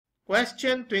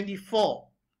Question 24.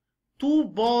 Two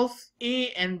balls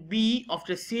A and B of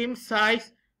the same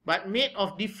size but made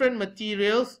of different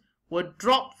materials were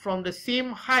dropped from the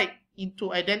same height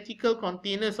into identical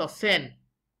containers of sand.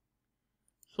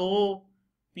 So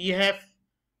we have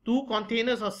two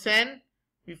containers of sand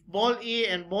with ball A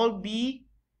and ball B,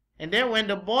 and then when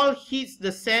the ball hits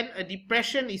the sand, a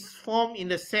depression is formed in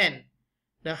the sand.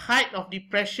 The height of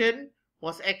depression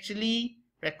was actually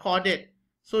recorded.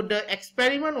 So the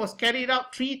experiment was carried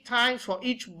out 3 times for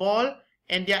each ball,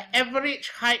 and their average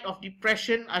height of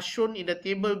depression are shown in the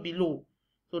table below.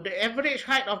 So the average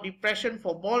height of depression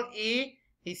for ball A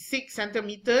is 6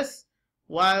 centimeters,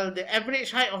 while the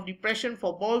average height of depression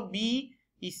for ball B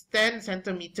is 10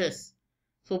 centimeters.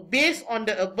 So based on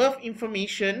the above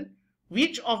information,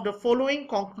 which of the following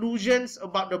conclusions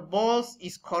about the balls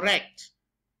is correct?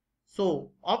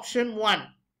 So option 1,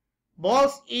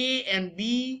 balls A and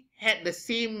B had the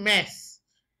same mass.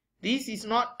 This is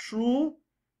not true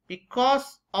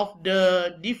because of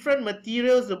the different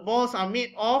materials the balls are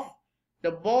made of. The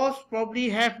balls probably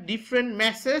have different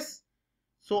masses.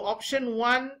 So option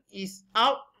 1 is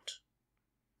out.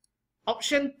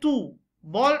 Option 2,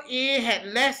 ball A had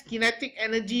less kinetic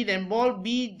energy than ball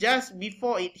B just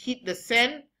before it hit the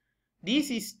sand. This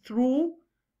is true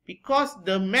because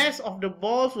the mass of the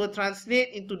balls will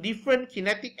translate into different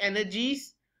kinetic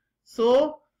energies.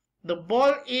 So the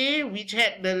ball A, which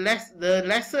had the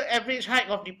lesser average height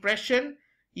of depression,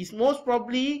 is most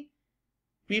probably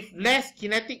with less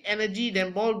kinetic energy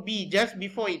than ball B just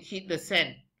before it hit the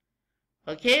sand.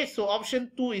 Okay, so option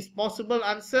 2 is possible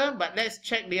answer, but let's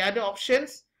check the other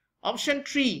options. Option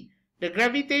 3, the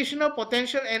gravitational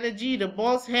potential energy the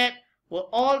balls had were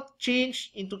all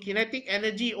changed into kinetic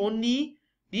energy only.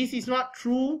 This is not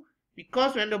true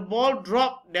because when the ball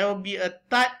dropped, there will be a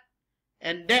thud,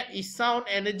 and that is sound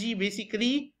energy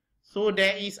basically. So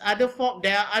there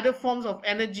are other forms of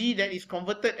energy that is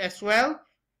converted as well.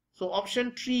 So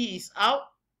option 3 is out.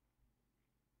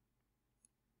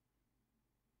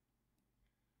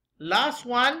 Last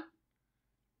one,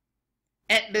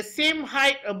 at the same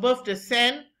height above the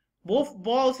sand, both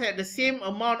balls had the same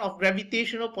amount of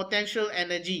gravitational potential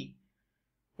energy.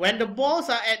 When the balls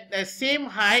are at the same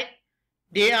height,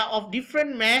 they are of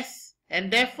different mass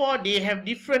and therefore they have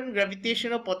different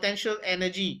gravitational potential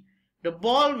energy. The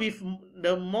ball with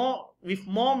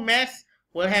more mass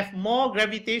will have more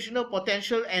gravitational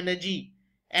potential energy,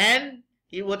 and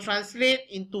it will translate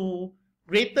into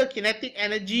greater kinetic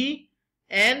energy,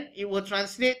 and it will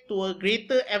translate to a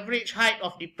greater average height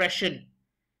of depression.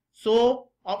 So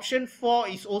option 4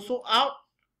 is also out.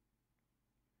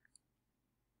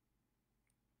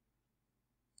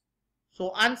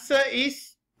 So answer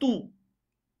is 2.